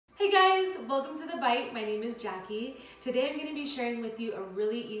welcome to The Bite. My name is Jackie. Today I'm going to be sharing with you a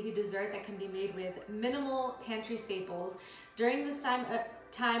really easy dessert that can be made with minimal pantry staples. During this time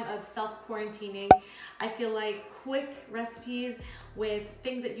of self-quarantining, I feel like quick recipes with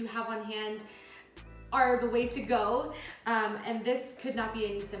things that you have on hand are the way to go, and this could not be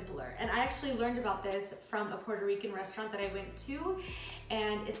any simpler. And I actually learned about this from a Puerto Rican restaurant that I went to,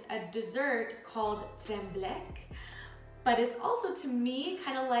 and it's a dessert called Trembleque, but it's also, to me,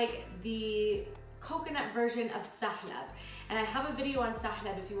 kind of like the coconut version of Sahlab. And I have a video on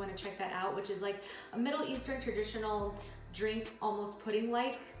Sahlab if you want to check that out, which is like a Middle Eastern traditional drink, almost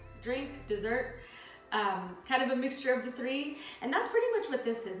pudding-like drink, dessert. Kind of a mixture of the three, and that's pretty much what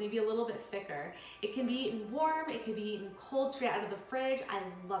this is, maybe a little bit thicker. It can be eaten warm, it can be eaten cold, straight out of the fridge. I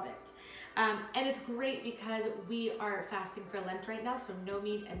love it. And it's great because we are fasting for Lent right now, so no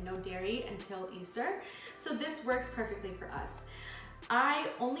meat and no dairy until Easter. So this works perfectly for us. I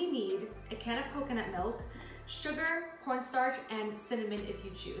only need a can of coconut milk, sugar, cornstarch, and cinnamon if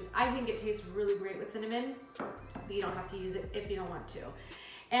you choose. I think it tastes really great with cinnamon, but you don't have to use it if you don't want to.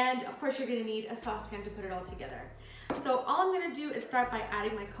 And of course, you're gonna need a saucepan to put it all together. So all I'm gonna do is start by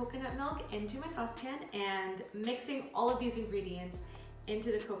adding my coconut milk into my saucepan and mixing all of these ingredients into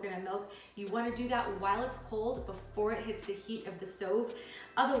the coconut milk. You wanna do that while it's cold before it hits the heat of the stove.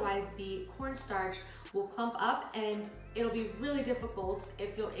 Otherwise, the cornstarch will clump up and it'll be really difficult,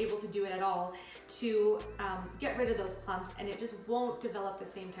 if you're able to do it at all, to get rid of those clumps, and it just won't develop the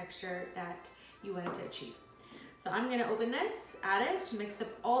same texture that you want it to achieve. So I'm gonna open this, add it, mix up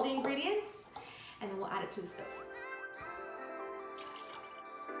all the ingredients, and then we'll add it to the stove.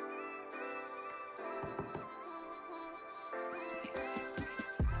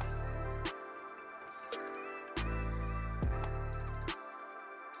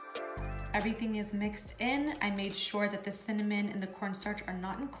 Everything is mixed in. I made sure that the cinnamon and the cornstarch are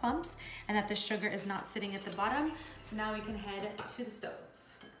not in clumps and that the sugar is not sitting at the bottom. So now we can head to the stove.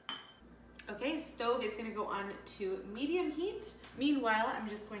 Okay, stove is gonna go on to medium heat. Meanwhile, I'm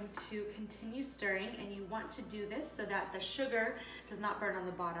just going to continue stirring, and you want to do this so that the sugar does not burn on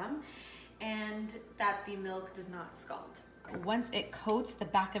the bottom and that the milk does not scald. Once it coats the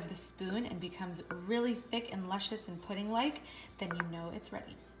back of the spoon and becomes really thick and luscious and pudding-like, then you know it's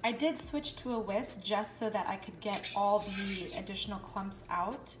ready. I did switch to a whisk just so that I could get all the additional clumps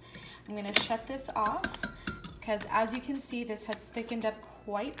out. I'm gonna shut this off because, as you can see, this has thickened up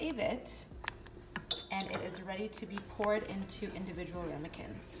quite a bit, and it is ready to be poured into individual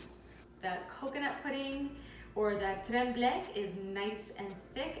ramekins. The coconut pudding, or the trembleque, is nice and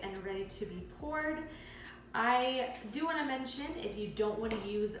thick and ready to be poured. I do want to mention, if you don't want to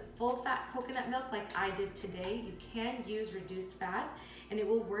use full fat coconut milk like I did today, you can use reduced fat and it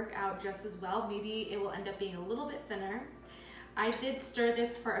will work out just as well. Maybe it will end up being a little bit thinner. I did stir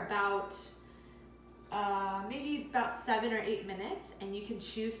this for about maybe about 7 or 8 minutes, and you can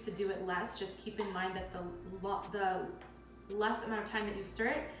choose to do it less. Just keep in mind that the less amount of time that you stir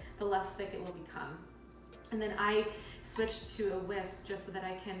it, the less thick it will become. And then I switched to a whisk just so that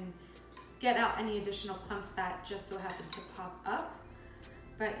I can get out any additional clumps that just so happen to pop up.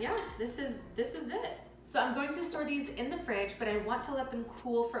 But yeah, this is it. So I'm going to store these in the fridge, but I want to let them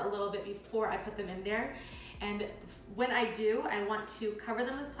cool for a little bit before I put them in there. And when I do, I want to cover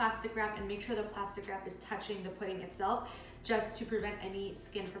them with plastic wrap and make sure the plastic wrap is touching the pudding itself, just to prevent any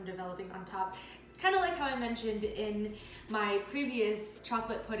skin from developing on top. Kind of like how I mentioned in my previous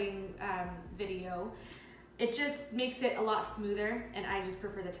chocolate pudding video. It just makes it a lot smoother, and I just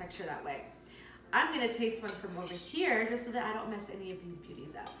prefer the texture that way. I'm gonna taste one from over here just so that I don't mess any of these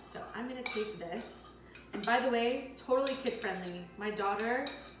beauties up. So I'm gonna taste this. And by the way, totally kid friendly. My daughter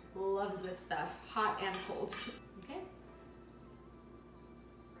loves this stuff, hot and cold. Okay.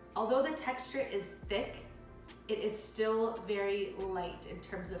 Although the texture is thick, it is still very light in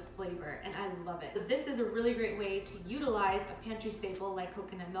terms of flavor, and I love it. So this is a really great way to utilize a pantry staple like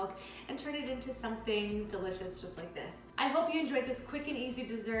coconut milk and turn it into something delicious just like this. I hope you enjoyed this quick and easy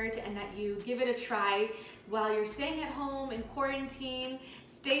dessert and that you give it a try while you're staying at home in quarantine.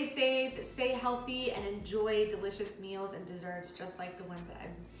 Stay safe, stay healthy, and enjoy delicious meals and desserts just like the ones that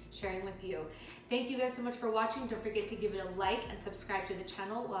I'm sharing with you. Thank you guys so much for watching. Don't forget to give it a like and subscribe to the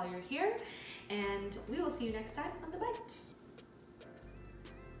channel while you're here. And we will see you next time on The Bite.